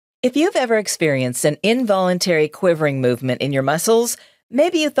If you've ever experienced an involuntary quivering movement in your muscles,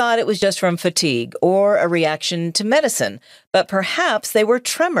 maybe you thought it was just from fatigue or a reaction to medicine, but perhaps they were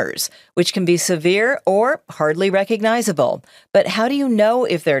tremors, which can be severe or hardly recognizable. But how do you know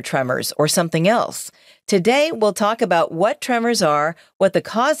if they're tremors or something else? Today, we'll talk about what tremors are, what the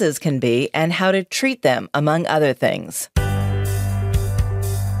causes can be, and how to treat them, among other things.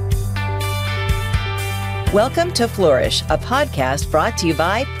 Welcome to Flourish, a podcast brought to you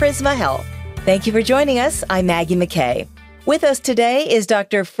by Prisma Health. Thank you for joining us. I'm Maggie McKay. With us today is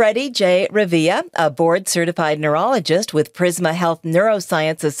Dr. Fredy J. Revilla, a board-certified neurologist with Prisma Health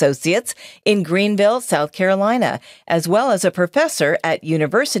Neuroscience Associates in Greenville, South Carolina, as well as a professor at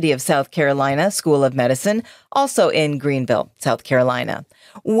University of South Carolina School of Medicine, also in Greenville, South Carolina.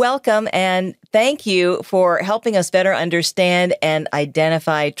 Welcome, and thank you for helping us better understand and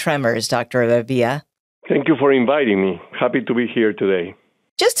identify tremors, Dr. Revilla. Thank you for inviting me. Happy to be here today.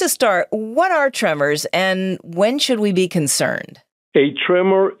 Just to start, what are tremors and when should we be concerned? A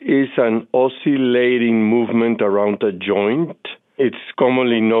tremor is an oscillating movement around a joint. It's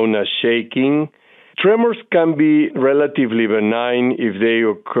commonly known as shaking. Tremors can be relatively benign if they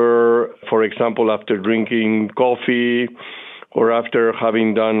occur, for example, after drinking coffee or after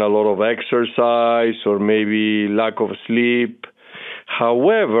having done a lot of exercise or maybe lack of sleep.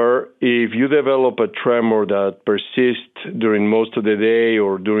 However, if you develop a tremor that persists during most of the day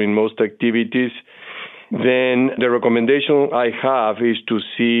or during most activities, then the recommendation I have is to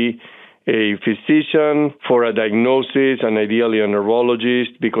see a physician for a diagnosis and ideally a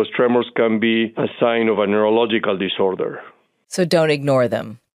neurologist because tremors can be a sign of a neurological disorder. So don't ignore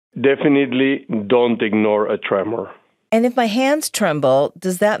them. Definitely don't ignore a tremor. And if my hands tremble,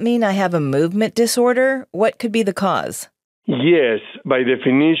 does that mean I have a movement disorder? What could be the cause? Yes, by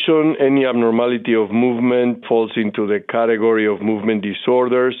definition, any abnormality of movement falls into the category of movement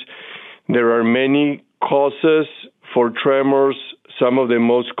disorders. There are many causes for tremors. Some of the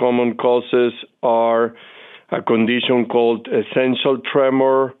most common causes are a condition called essential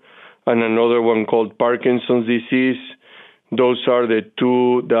tremor and another one called Parkinson's disease. Those are the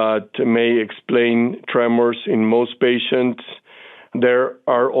two that may explain tremors in most patients. There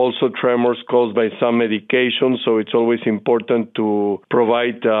are also tremors caused by some medications, so it's always important to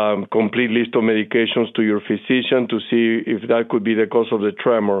provide a complete list of medications to your physician to see if that could be the cause of the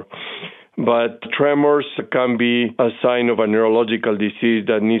tremor. But tremors can be a sign of a neurological disease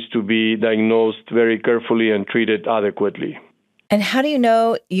that needs to be diagnosed very carefully and treated adequately. And how do you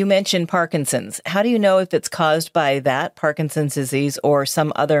know, you mentioned Parkinson's, how do you know if it's caused by that, Parkinson's disease, or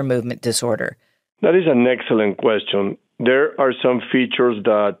some other movement disorder? That is an excellent question. There are some features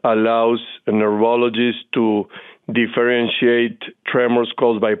that allows a neurologist to differentiate tremors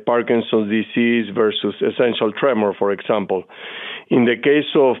caused by Parkinson's disease versus essential tremor, for example. In the case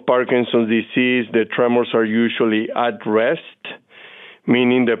of Parkinson's disease, the tremors are usually at rest,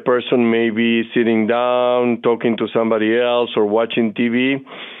 meaning the person may be sitting down, talking to somebody else, or watching TV,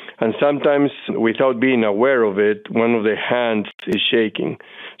 and sometimes, without being aware of it, one of the hands is shaking.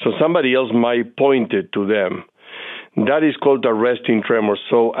 So somebody else might point it to them. That is called a resting tremor.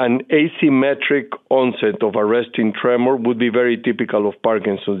 So an asymmetric onset of a resting tremor would be very typical of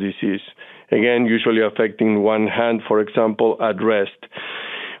Parkinson's disease. Again, usually affecting one hand, for example, at rest.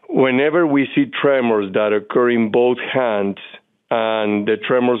 Whenever we see tremors that occur in both hands, and the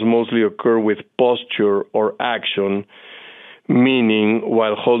tremors mostly occur with posture or action, meaning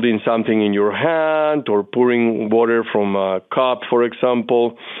while holding something in your hand or pouring water from a cup, for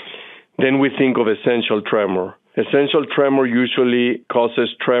example, then we think of essential tremor. Essential tremor usually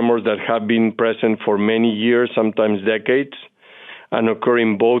causes tremors that have been present for many years, sometimes decades, and occur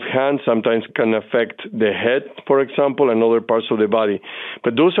in both hands, sometimes can affect the head, for example, and other parts of the body.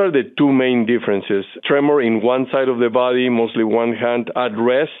 But those are the two main differences. Tremor in one side of the body, mostly one hand at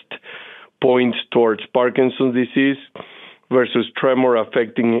rest, points towards Parkinson's disease, versus tremor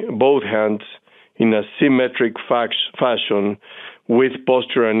affecting both hands in a symmetric fashion with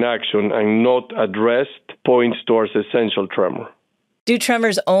posture and action and not at rest, points towards essential tremor. Do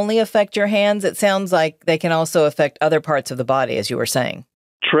tremors only affect your hands? It sounds like they can also affect other parts of the body, as you were saying.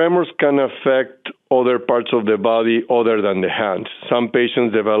 Tremors can affect other parts of the body other than the hands. Some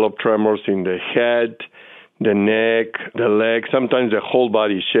patients develop tremors in the head, the neck, the legs. Sometimes the whole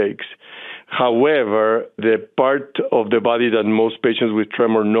body shakes. However, the part of the body that most patients with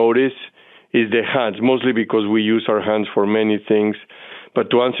tremor notice is the hands, mostly because we use our hands for many things. But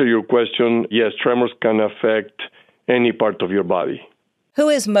to answer your question, yes, tremors can affect any part of your body. Who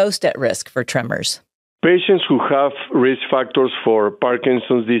is most at risk for tremors? Patients who have risk factors for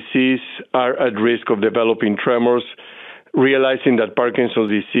Parkinson's disease are at risk of developing tremors. realizing that Parkinson's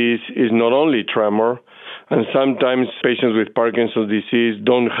disease is not only tremor, and sometimes patients with Parkinson's disease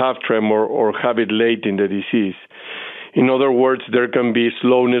don't have tremor or have it late in the disease. In other words, there can be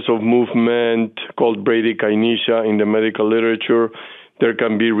slowness of movement called bradykinesia in the medical literature. There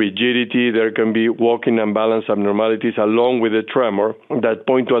can be rigidity. There can be walking and balance abnormalities along with the tremor that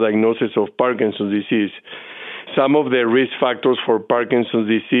point to a diagnosis of Parkinson's disease. Some of the risk factors for Parkinson's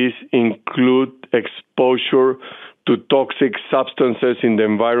disease include exposure to toxic substances in the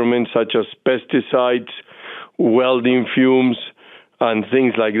environment, such as pesticides, welding fumes, and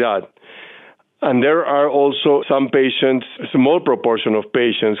things like that. And there are also some patients, a small proportion of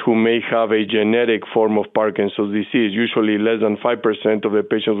patients, who may have a genetic form of Parkinson's disease. Usually less than 5% of the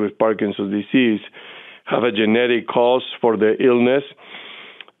patients with Parkinson's disease have a genetic cause for the illness,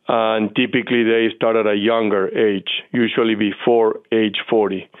 and typically they start at a younger age, usually before age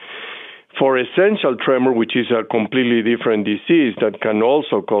 40. For essential tremor, which is a completely different disease that can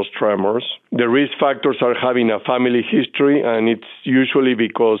also cause tremors, the risk factors are having a family history, and it's usually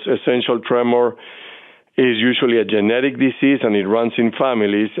because essential tremor is usually a genetic disease and it runs in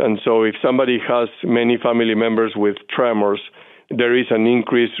families. And so if somebody has many family members with tremors, there is an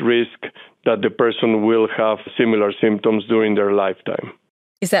increased risk that the person will have similar symptoms during their lifetime.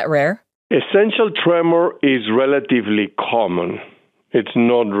 Is that rare? Essential tremor is relatively common. It's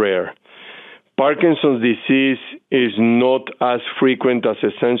not rare. Parkinson's disease is not as frequent as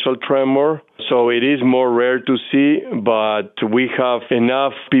essential tremor, so it is more rare to see, but we have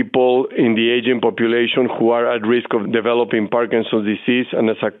enough people in the aging population who are at risk of developing Parkinson's disease, and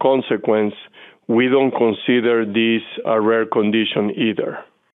as a consequence, we don't consider this a rare condition either.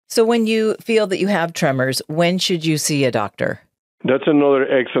 So when you feel that you have tremors, when should you see a doctor? That's another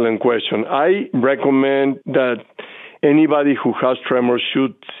excellent question. I recommend that anybody who has tremors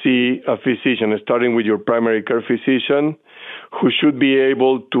should see a physician, starting with your primary care physician, who should be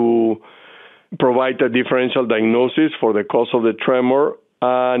able to provide a differential diagnosis for the cause of the tremor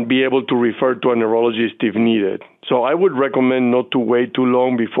and be able to refer to a neurologist if needed. So I would recommend not to wait too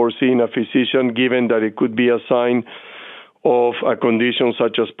long before seeing a physician, given that it could be a sign of a condition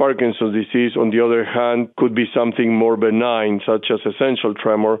such as Parkinson's disease. On the other hand, could be something more benign, such as essential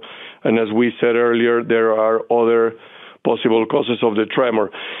tremor. And as we said earlier, there are other possible causes of the tremor.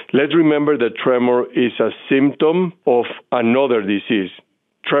 Let's remember that tremor is a symptom of another disease.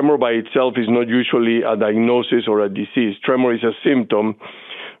 Tremor by itself is not usually a diagnosis or a disease. Tremor is a symptom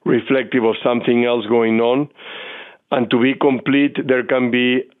reflective of something else going on. And to be complete, there can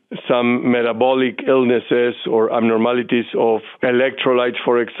be some metabolic illnesses or abnormalities of electrolytes,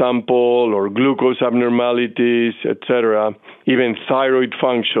 for example, or glucose abnormalities, etc., even thyroid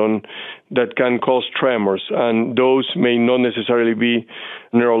function that can cause tremors. And those may not necessarily be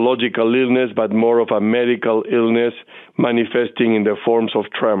neurological illness, but more of a medical illness manifesting in the forms of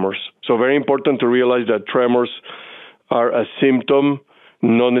tremors. So very important to realize that tremors are a symptom,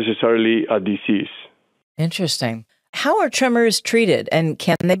 not necessarily a disease. Interesting. How are tremors treated, and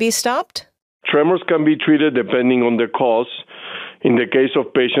can they be stopped? Tremors can be treated depending on the cause. In the case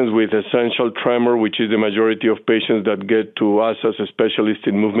of patients with essential tremor, which is the majority of patients that get to us as a specialist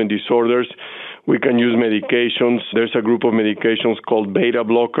in movement disorders, we can use medications. There's a group of medications called beta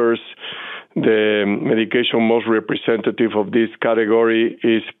blockers. The medication most representative of this category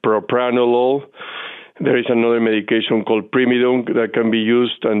is propranolol. There is another medication called primidone that can be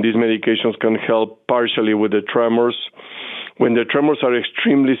used, and these medications can help partially with the tremors. When the tremors are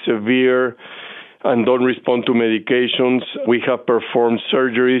extremely severe and don't respond to medications, we have performed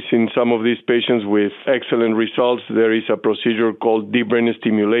surgeries in some of these patients with excellent results. There is a procedure called deep brain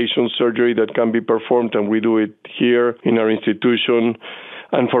stimulation surgery that can be performed, and we do it here in our institution.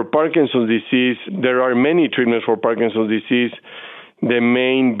 And for Parkinson's disease, there are many treatments for Parkinson's disease, the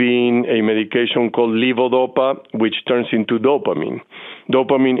main being a medication called levodopa, which turns into dopamine.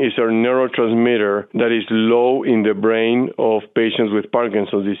 Dopamine is a neurotransmitter that is low in the brain of patients with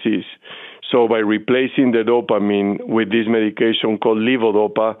Parkinson's disease. So by replacing the dopamine with this medication called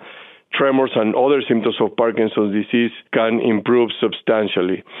levodopa, tremors and other symptoms of Parkinson's disease can improve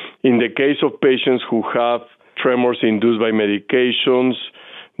substantially. In the case of patients who have tremors induced by medications,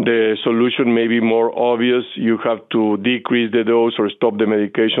 the solution may be more obvious. You have to decrease the dose or stop the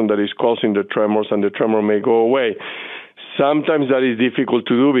medication that is causing the tremors, and the tremor may go away. Sometimes that is difficult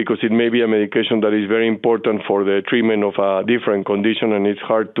to do because it may be a medication that is very important for the treatment of a different condition, and it's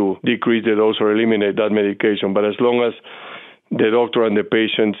hard to decrease the dose or eliminate that medication. But as long as the doctor and the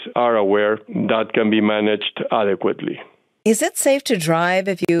patients are aware, that can be managed adequately. Is it safe to drive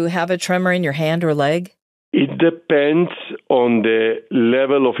if you have a tremor in your hand or leg? It depends on the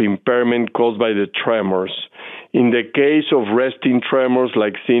level of impairment caused by the tremors. In the case of resting tremors,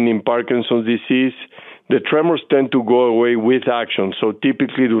 like seen in Parkinson's disease, the tremors tend to go away with action, so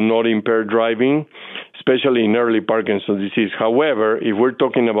typically do not impair driving, especially in early Parkinson's disease. However, if we're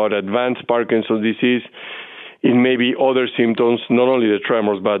talking about advanced Parkinson's disease, it may be other symptoms, not only the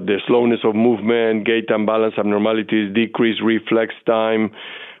tremors, but the slowness of movement, gait and balance abnormalities, decreased reflex time,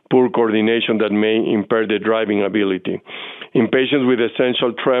 poor coordination that may impair the driving ability. In patients with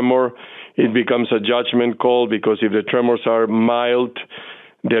essential tremor, it becomes a judgment call because if the tremors are mild,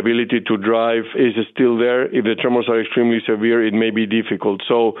 the ability to drive is still there. If the tremors are extremely severe, it may be difficult.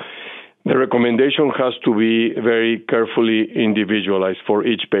 So the recommendation has to be very carefully individualized for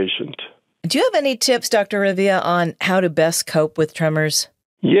each patient. Do you have any tips, Dr. Revilla, on how to best cope with tremors?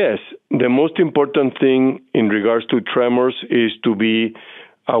 Yes. The most important thing in regards to tremors is to be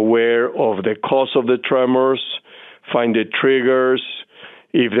aware of the cause of the tremors, find the triggers.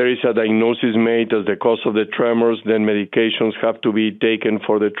 If there is a diagnosis made as the cause of the tremors, then medications have to be taken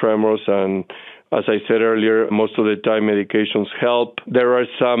for the tremors. And as I said earlier, most of the time medications help. There are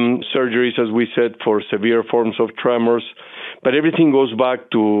some surgeries, as we said, for severe forms of tremors. But everything goes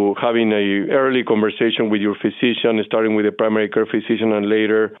back to having an early conversation with your physician, starting with a primary care physician and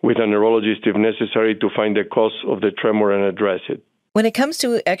later with a neurologist if necessary to find the cause of the tremor and address it. When it comes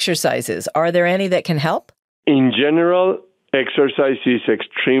to exercises, are there any that can help? In general, exercise is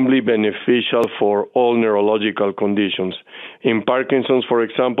extremely beneficial for all neurological conditions. In Parkinson's, for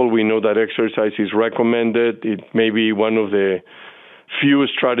example, we know that exercise is recommended. It may be one of the few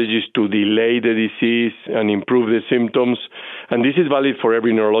strategies to delay the disease and improve the symptoms. And this is valid for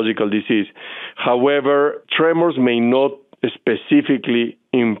every neurological disease. However, tremors may not specifically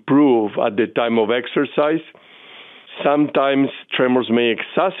improve at the time of exercise. Sometimes tremors may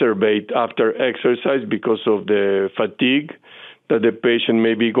exacerbate after exercise because of the fatigue that the patient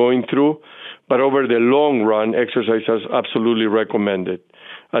may be going through. But over the long run, exercise is absolutely recommended.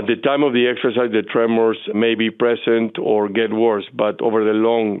 At the time of the exercise, the tremors may be present or get worse, but over the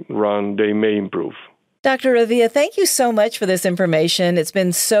long run, they may improve. Dr. Revilla, thank you so much for this information. It's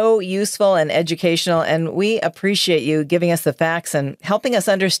been so useful and educational, and we appreciate you giving us the facts and helping us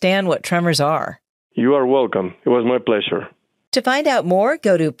understand what tremors are. You are welcome. It was my pleasure. To find out more,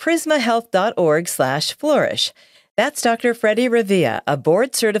 go to prismahealth.org/flourish. That's Dr. Fredy Revilla, a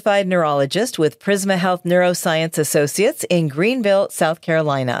board-certified neurologist with Prisma Health Neuroscience Associates in Greenville, South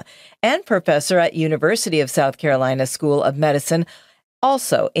Carolina, and professor at University of South Carolina School of Medicine,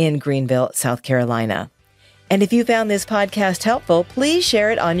 also in Greenville, South Carolina. And if you found this podcast helpful, please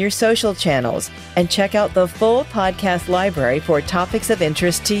share it on your social channels and check out the full podcast library for topics of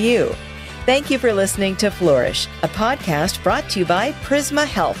interest to you. Thank you for listening to Flourish, a podcast brought to you by Prisma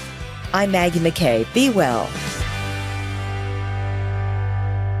Health. I'm Maggie McKay. Be well.